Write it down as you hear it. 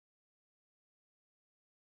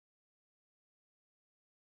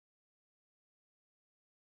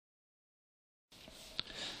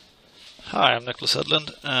Hi, I'm Nicholas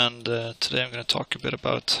Edlund, and today I'm going to talk a bit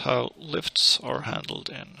about how lifts are handled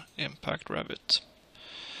in Impact Revit.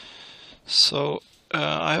 So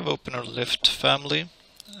I have opened a lift family,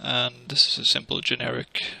 and this is a simple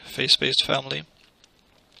generic face-based family,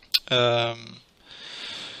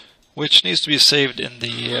 which needs to be saved in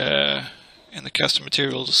the custom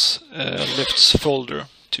materials lifts folder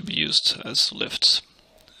to be used as lifts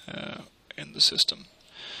in the system.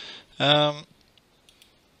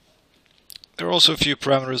 There are also a few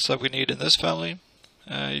parameters that we need in this family.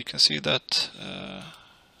 You can see that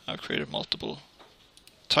I've created multiple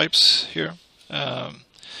types here.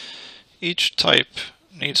 Each type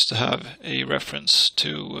needs to have a reference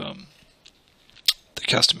to the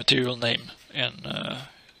custom material name in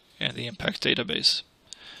the Impact database.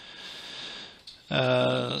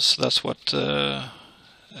 So that's what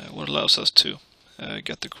allows us to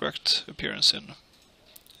get the correct appearance in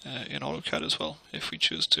AutoCAD as well, if we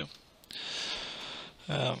choose to.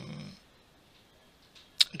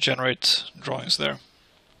 Generate drawings there.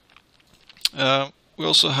 We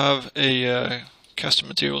also have a custom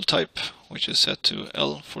material type, which is set to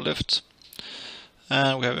L for lift,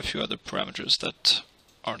 and we have a few other parameters that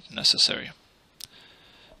aren't necessary.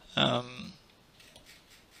 So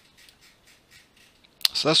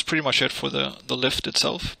that's pretty much it for the lift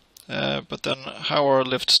itself. But then how are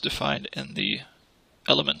lifts defined in the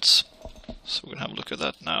elements? So we're going to have a look at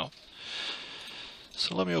that now.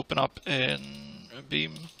 So let me open up in a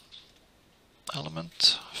beam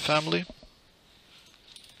element family.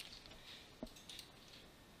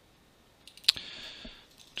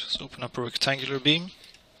 Just open up a rectangular beam.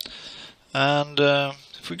 And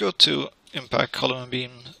if we go to Impact Column and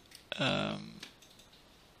Beam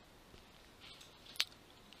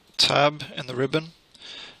tab in the ribbon,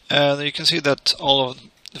 you can see that all of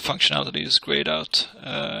the functionality is grayed out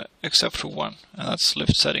except for one, and that's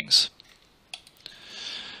lift settings.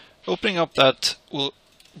 Opening up that will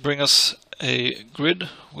bring us a grid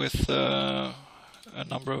with a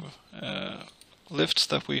number of lifts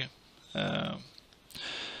that we,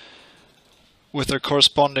 with their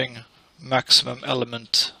corresponding maximum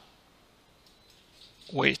element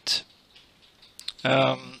weight.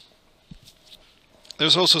 There's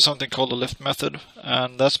also something called a lift method,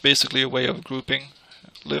 and that's basically a way of grouping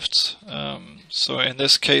lifts. So in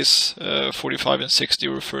this case, 45 and 60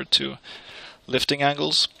 refer to lifting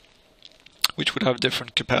angles, which would have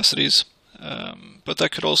different capacities, but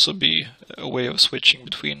that could also be a way of switching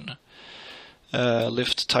between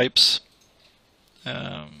lift types,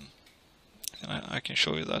 and I can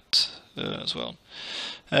show you that as well.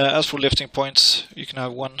 As for lifting points, you can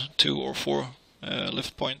have 1, 2 or 4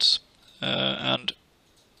 lift points, and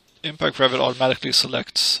Impact Revit automatically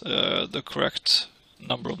selects the correct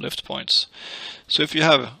number of lift points. So if you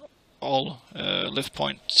have all lift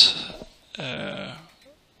points,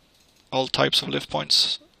 all types of lift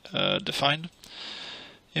points defined,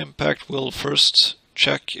 Impact will first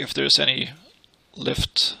check if there's any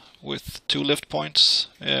lift with 2 lift points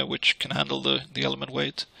which can handle the element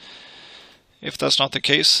weight. If that's not the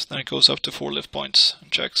case, then it goes up to 4 lift points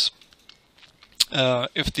and checks.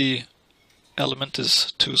 If the element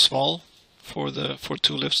is too small for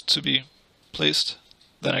 2 lifts to be placed,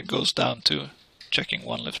 then it goes down to checking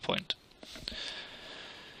 1 lift point.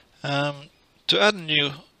 To add a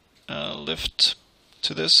new lift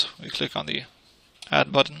to this, we click on the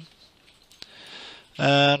Add button,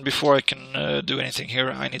 and before I can do anything here,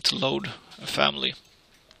 I need to load a family.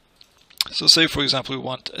 So say for example we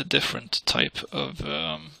want a different type of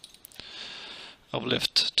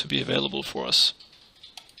lift to be available for us.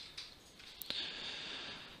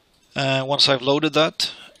 Once I've loaded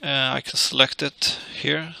that, I can select it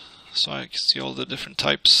here, so I can see all the different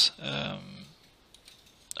types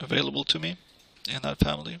available to me in that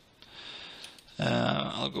family.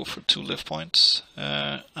 I'll go for 2 lift points.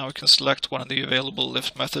 Now I can select one of the available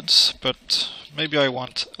lift methods, but maybe I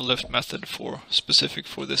want a lift method specific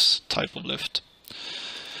for this type of lift.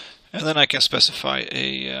 And then I can specify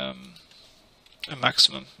a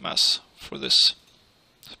maximum mass for this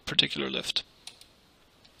particular lift.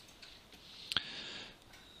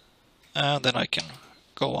 And then I can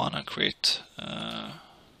go on and create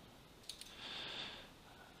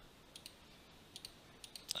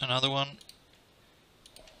another one.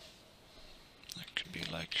 That could be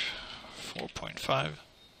like 4.5.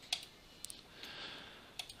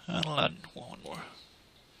 And I'll add one more.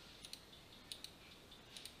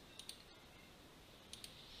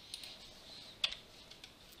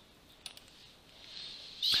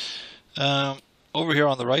 Over here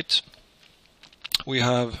on the right, we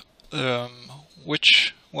have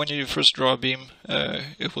when you first draw a beam,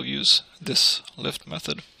 it will use this lift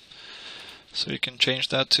method. So you can change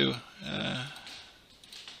that to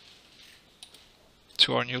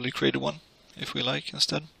our newly created one if we like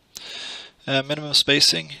instead. Minimum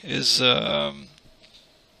spacing is the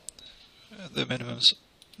minimum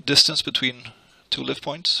distance between two lift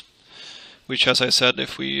points, which, as I said,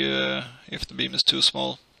 if the beam is too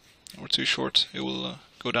small or too short, it will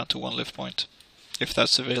go down to one lift point if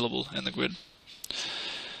that's available in the grid.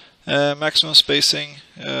 Maximum spacing,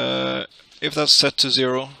 if that's set to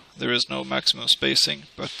 0, there is no maximum spacing,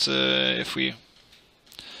 but if we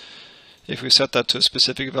set that to a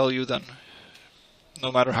specific value, then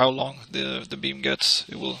no matter how long the beam gets,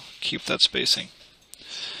 it will keep that spacing.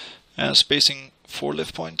 Spacing for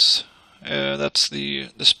lift points, that's the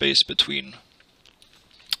space between,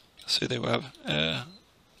 say they will have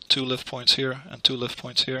 2 lift points here and 2 lift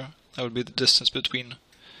points here. That would be the distance between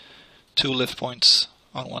 2 lift points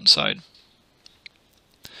on one side.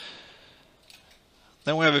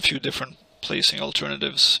 Then we have a few different placing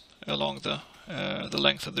alternatives along the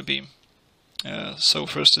length of the beam. So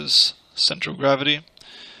first is center of gravity,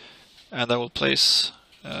 and that will place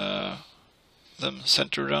them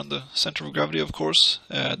centered around the center of gravity, of course.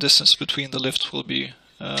 Distance between the lifts will be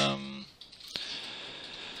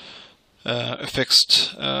a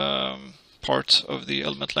fixed part of the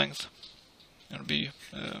element length. It will be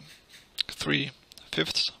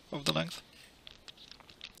 3/5 of the length.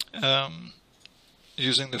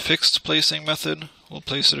 Using the fixed placing method, we'll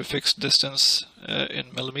place it a fixed distance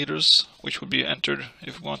in millimeters, which would be entered.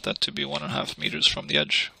 If we want that to be 1.5 meters from the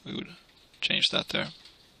edge, we would change that there.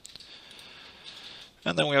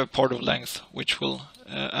 And then we have part of length, which will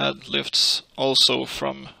add lifts also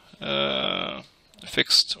from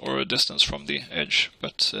fixed or a distance from the edge,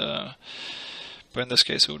 but in this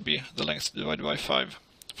case it would be the length divided by 5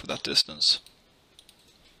 for that distance.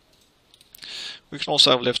 We can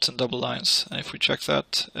also have lifts in double lines, and if we check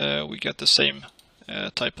that, we get the same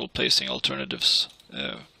type of placing alternatives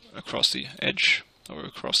across the edge or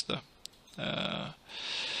across the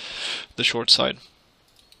short side.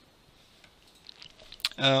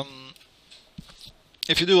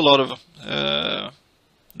 If you do a lot of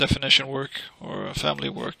definition work or family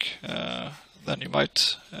work, then you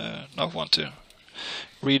might not want to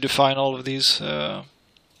redefine all of these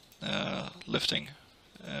lifting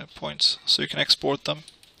points. So you can export them.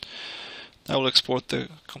 That will export the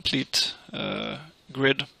complete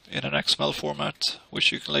grid in an XML format,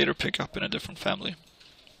 which you can later pick up in a different family.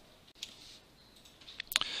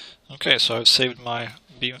 Okay, so I've saved my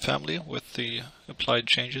beam family with the applied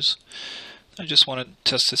changes. I just want to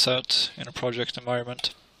test this out in a project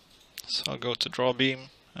environment. So I'll go to Draw Beam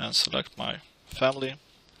and select my family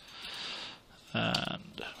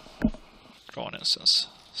and draw an instance.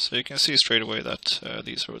 So you can see straight away that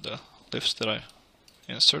these are the lifts that I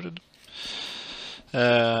inserted,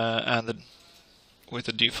 and with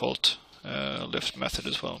the default lift method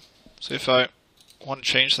as well. So if I want to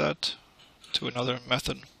change that to another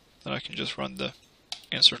method, then I can just run the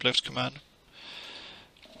insert lift command,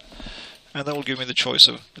 and that will give me the choice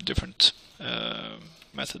of the different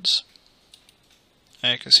methods.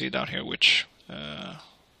 And you can see down here which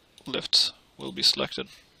lifts will be selected.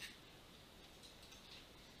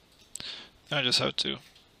 I just have to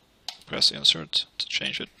press insert to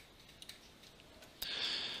change it.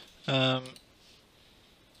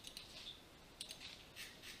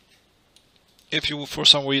 If you for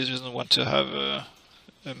some reason want to have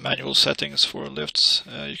manual settings for lifts,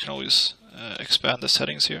 you can always expand the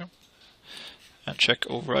settings here and check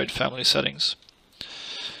override family settings.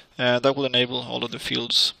 That will enable all of the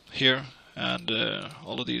fields here and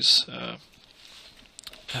all of these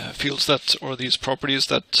fields or these properties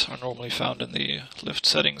that are normally found in the lift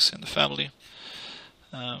settings in the family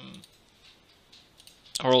are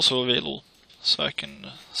also available. So I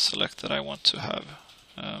can select that I want to have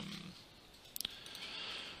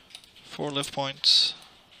 4 lift points,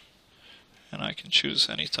 and I can choose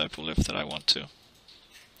any type of lift that I want to.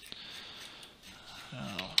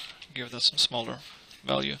 I'll give that some smaller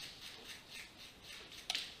value.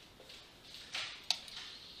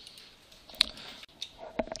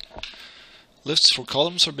 Lifts for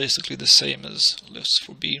columns are basically the same as lifts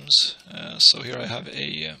for beams. So here I have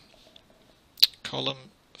a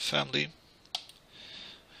column family,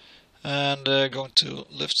 and going to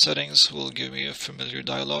lift settings will give me a familiar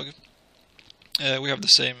dialog. We have the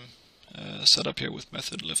same setup here with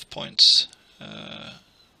method, lift points,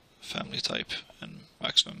 family type, and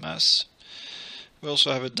maximum mass. We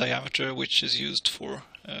also have a diameter, which is used for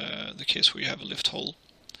the case where you have a lift hole.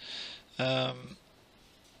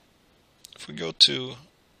 If we go to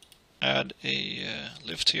add a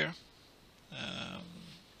lift here,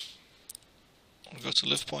 we'll go to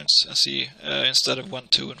lift points and see instead of 1,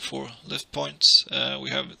 2, and 4 lift points, we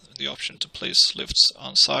have the option to place lifts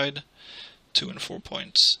on side, 2 and 4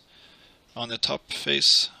 points on the top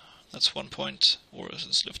face, that's 1 point, or as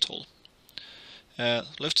this lift hole.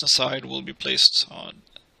 Lifts inside will be placed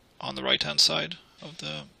on the right hand side of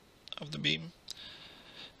the beam,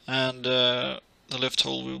 and the lift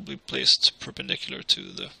hole will be placed perpendicular to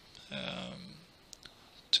the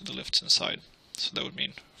lifts inside. So that would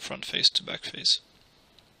mean front face to back face.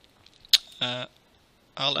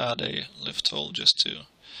 I'll add a lift hole just to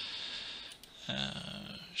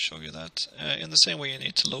show you that. In the same way, you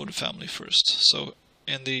need to load a family first. So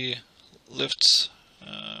in the lifts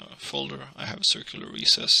folder, I have a circular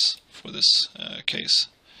recess for this case.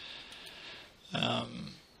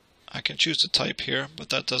 I can choose to type here, but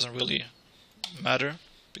that doesn't really matter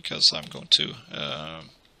because I'm going to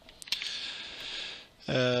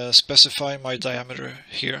specify my diameter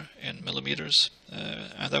here in millimeters,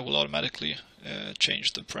 and that will automatically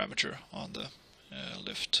change the parameter on the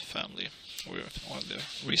lift family or on the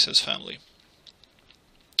recess family.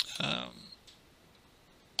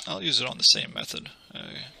 I'll use it on the same method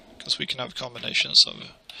because we can have combinations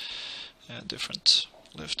of different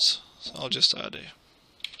lifts. So I'll just add a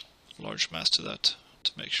large mass to that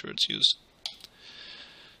to make sure it's used.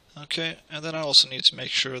 Okay, and then I also need to make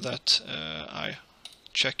sure that I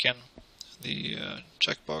check in the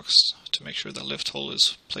checkbox to make sure the lift hole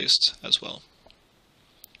is placed as well.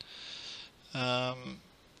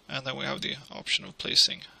 And then we have the option of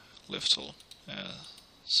placing lift hole.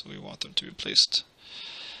 So we want them to be placed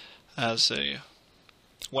as a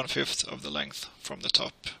 1/5 of the length from the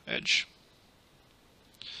top edge.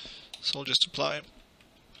 So I'll just apply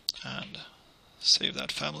and save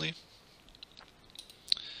that family.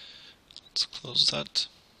 Let's close that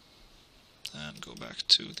and go back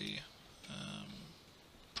to the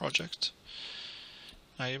project.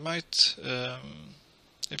 Now you might,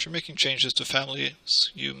 if you're making changes to families,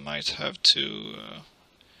 you might have to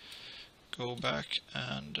go back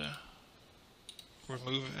and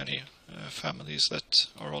remove any families that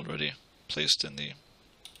are already placed in the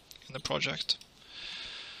project.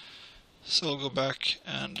 So I'll go back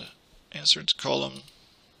and insert column,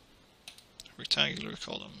 rectangular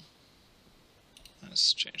column.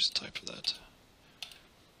 Let's change the type of that.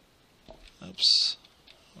 Oops,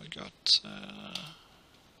 we got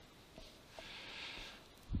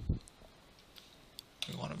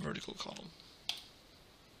we want a vertical column.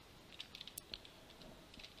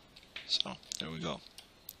 So there we go.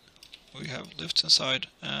 We have lifts inside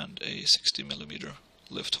and a 60mm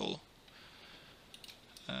lift hole.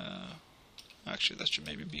 Actually, that should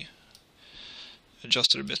maybe be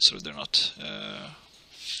adjusted a bit so they're not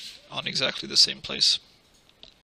on exactly the same place.